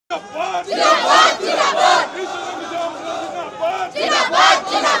Zindabad! Zindabad! Zindabad! Zindabad!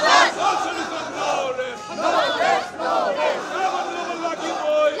 Zindabad! No rest, no rest.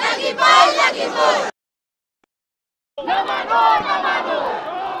 Lucky boy, lucky boy. Namano, namano.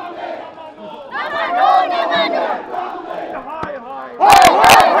 Namano, namano. Hi, hi. Hi,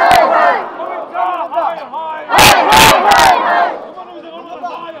 hi, hi, hi. Amit Shah, hi, hi. Hi, hi, hi, hi.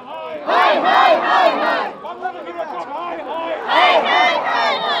 Hi, hi, hi, hi. Hi, hi, hi,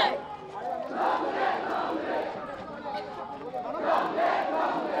 hi.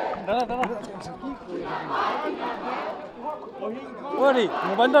 Ori,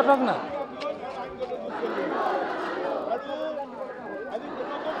 mobile টা রাখ না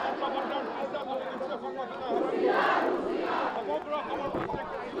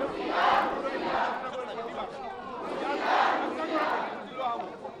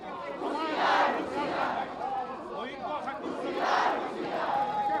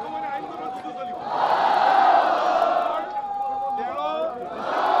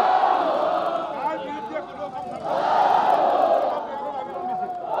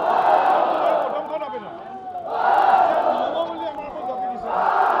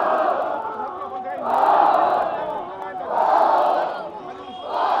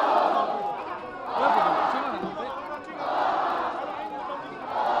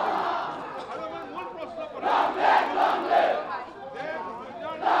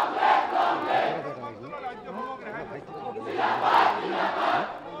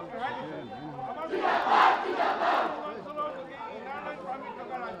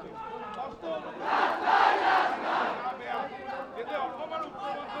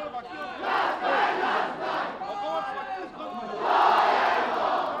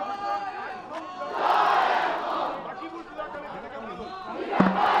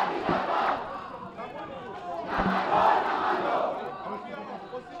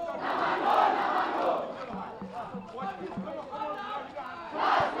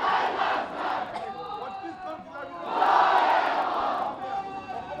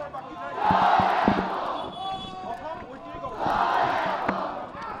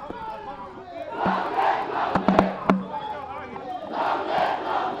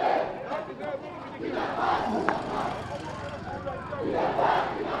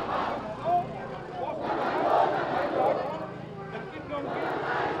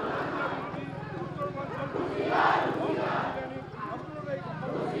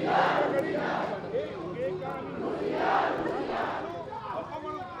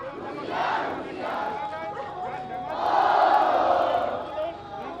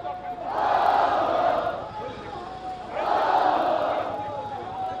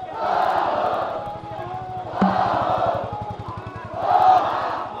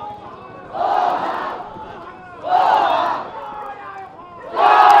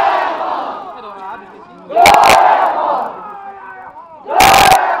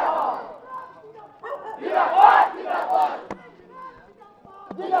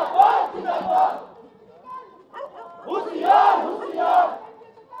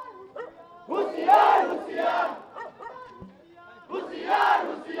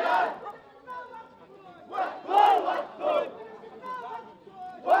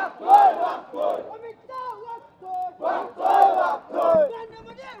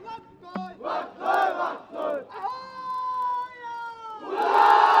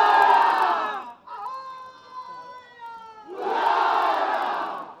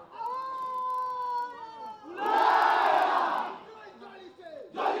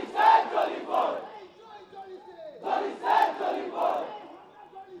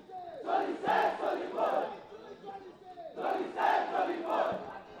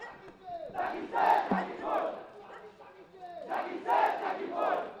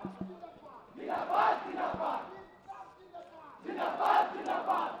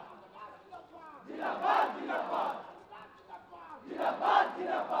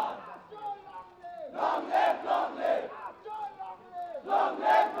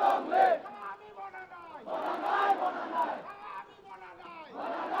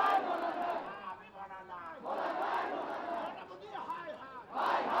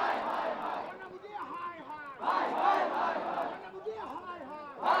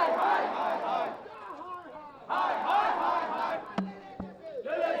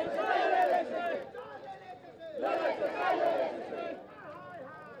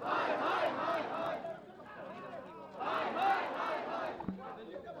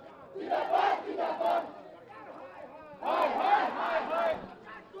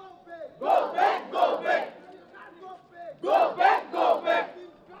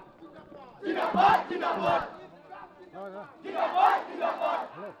Zindabad! Zindabad!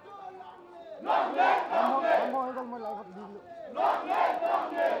 Zindabad! Long live, long live. Long live,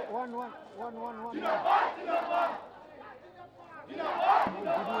 long live. One. Zindabad, zindabad. Zindabad,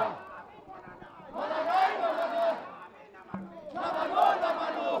 zindabad. Mananai, mananai. Namano,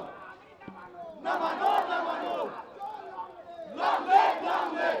 namano. Namano, namano. Long live, long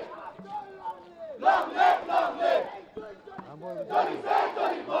live. Long live, long live. Johnny say,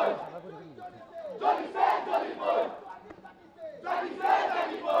 Johnny boy. Johnny say, Johnny boy. Johnny say,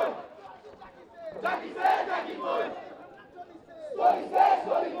 Johnny boy. Johnny say, Johnny boy. Johnny say,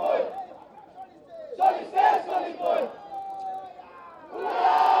 Johnny boy. Johnny say, Johnny boy.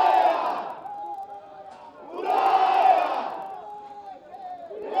 Hurrah! Hurrah!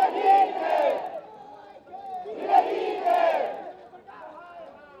 Ready, ready,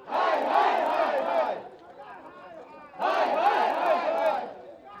 hi, hi, hi, hi. Hi, hi, hi, hi.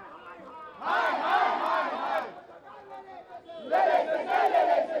 Hi, hi, hi, hi. Ladies and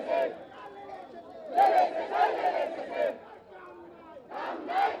gentlemen. Ladies and gentlemen. Come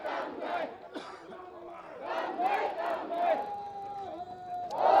back, come back. Come back, come back.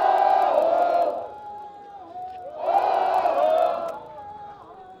 Oh, oh, oh,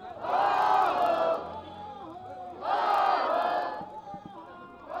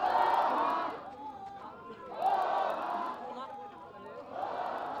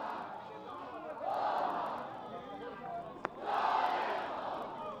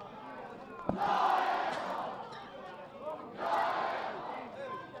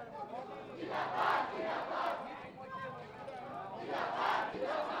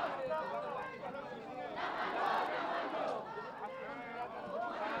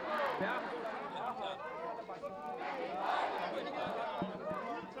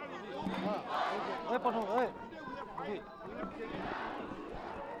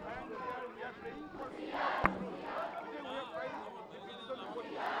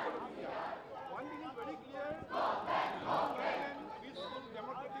 One thing is very clear, non-violent, peaceful,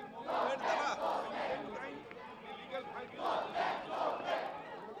 democratic movement, legal fight.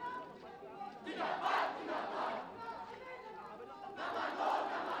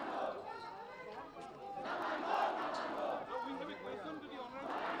 So we have a question to the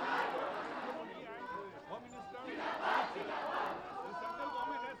Honorable Home Minister. The central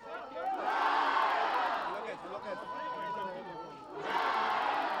government has said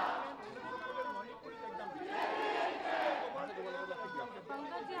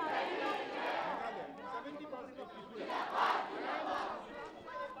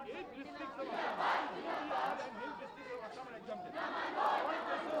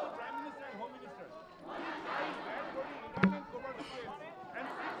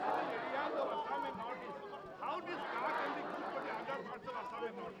how this car can be good for the other parts of Assam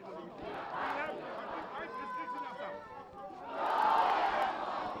and North? We have 35 districts in Assam.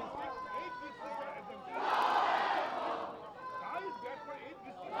 8 districts are exempted. Car is bad for 8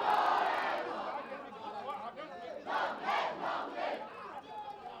 districts. How this car can be good for others?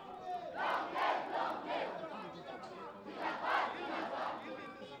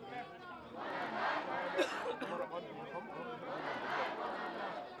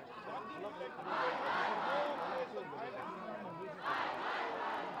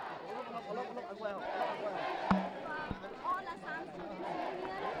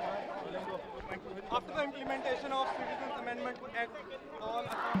 After the implementation of Citizens Amendment Act, all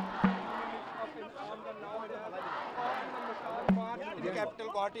Assam on the now march to the capital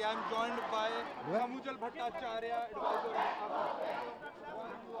Guwahati. I am joined by Samujal Bhattacharya, advisor of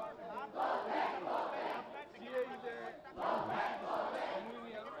CAA is a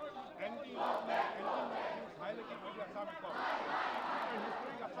communal, anti-violating of the Assam Accord. The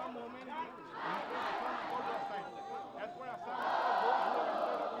historic Assam movement, the historic Assam Accord was signed. As per Assam Accord, those who have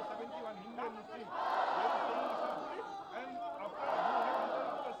entered after 71, Hindu and Muslim, they will stay in Assam. And after who have entered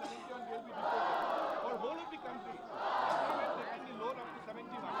after 71, they will be deported. For whole of the country, Assam has taken the loan up to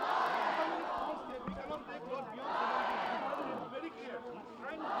 71. Assam is a small state, we cannot take loan beyond 70. It's very clear.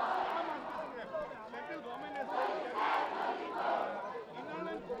 And Assam has this step. Central government has said inland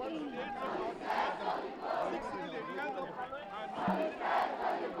and coastal states of North India, 6 areas of North India.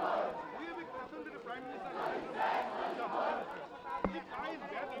 We have a question to the Prime Minister. If I is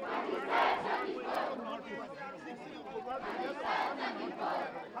there, of North India, 6 areas of Assam and North India,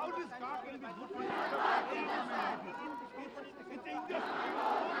 how this car can be good for the other parts of Assam and North India? It's injustice.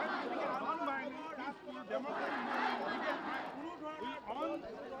 We can non-violent, peaceful, democratic movement. We on,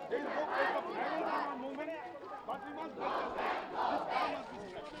 there is no place of violence in our movement, but we must break this. This car must be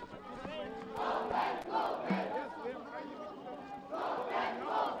stopped. Yes, we have tried it.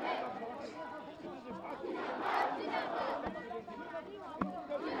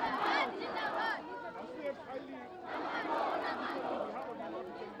 It is a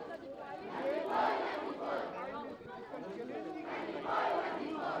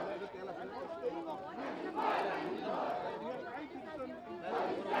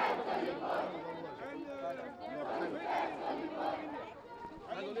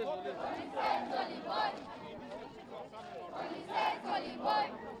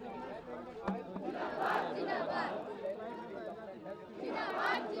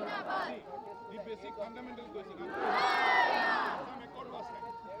basic fundamental question. Assam Accord was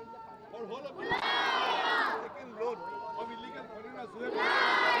signed. For whole of the taken load of illegal foreigners who have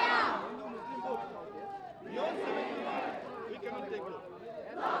Hindu-Muslim vote. Beyond 71, we cannot take load.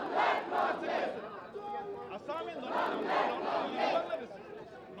 Assam is not a Bangladesh.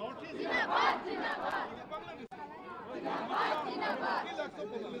 Northeast is Bangladesh.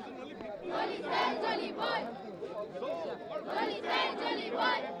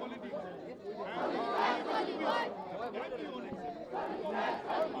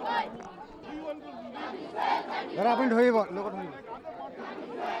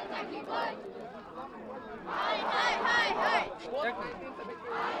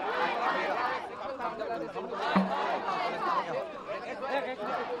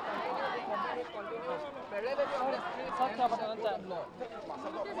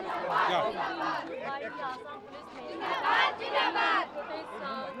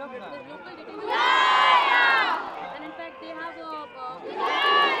 And in fact, they have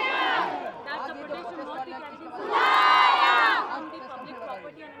that the protection will not be carried on the public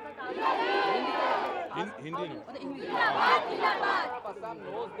property and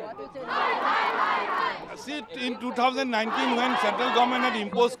See, in 2019, when central government had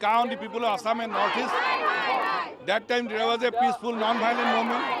imposed CAA on the people of Assam and Northeast, that time there was a peaceful, non-violent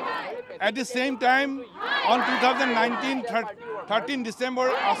movement. At the same time, on 2019, 13 December,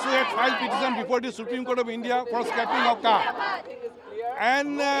 ASU had filed petition before the Supreme Court of India for scrapping of CAA.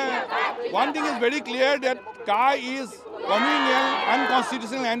 And one thing is very clear that CAA is communal,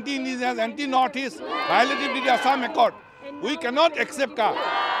 unconstitutional, anti-indigenous, anti-Northeast, violative to the Assam Accord. We cannot accept CAA.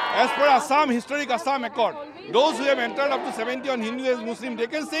 As per Assam, historic Assam Accord, those who have entered up to 70 on Hindu as Muslim, they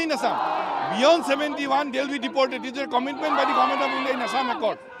can stay in Assam. Beyond 71, they will be deported. It is a commitment by the government of India in Assam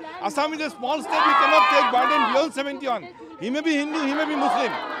Accord. Assam is a small state, we cannot take burden beyond 71. He may be Hindu, he may be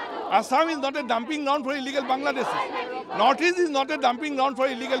Muslim. Assam is not a dumping ground for illegal Bangladeshis. Northeast is not a dumping ground for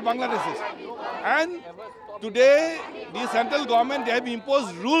illegal Bangladeshis. And today, the central government, they have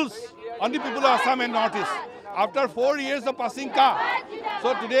imposed rules on the people of Assam and Northeast. After 4 years of passing CAA,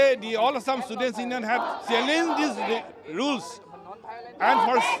 so today the All Assam Students Union have challenged these rules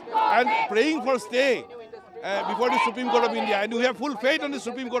and praying for stay before the Supreme Court of India. And we have full faith on the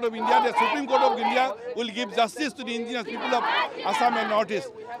Supreme Court of India. The Supreme Court of India will give justice to the indigenous people of Assam and Northeast.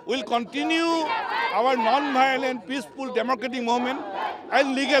 We will continue our non-violent, peaceful, democratic movement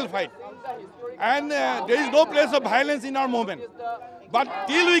and legal fight. And there is no place of violence in our movement. But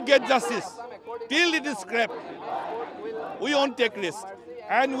till we get justice, till it is scrapped, we won't take risk.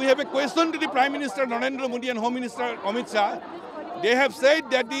 And we have a question to the Prime Minister Narendra Modi and Home Minister Amit Shah. They have said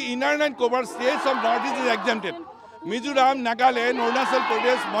that the inner and covert states of Northeast is exempted. Mizoram, Nagaland, Arunachal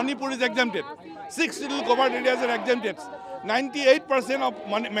Pradesh, Manipur is exempted. 6 little covert areas are exempted. 98% of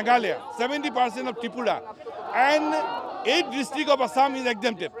Meghalaya, 70% of Tripura, and 8 districts of Assam is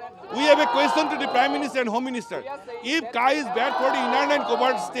exempted. We have a question to the Prime Minister and Home Minister. If CAA is bad for the inner and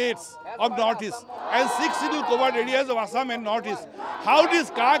covert states of Northeast and 6 little covert areas of Assam and Northeast, how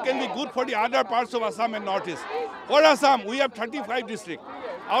this CAA can be good for the other parts of Assam and Northeast? For Assam, we have 35 districts.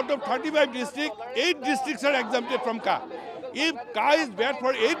 Out of 35 districts, 8 districts are exempted from CAA. If CAA is bad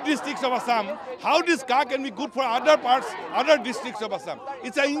for 8 districts of Assam, how this CAA can be good for other parts, other districts of Assam?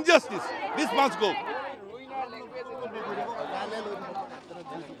 It's an injustice. This must go.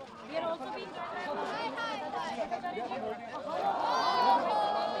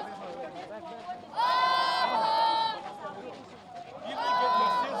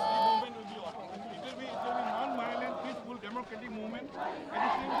 Democratic movement and the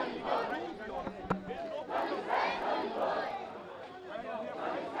same time legal right. There is no problem.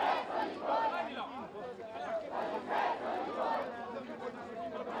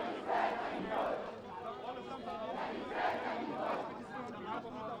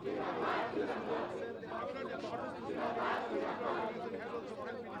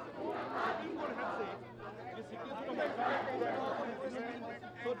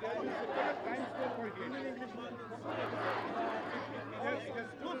 So there is a separate time scope for it. It has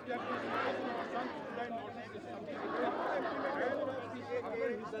proved that the situation of Assam, Tripura and Northeast is something.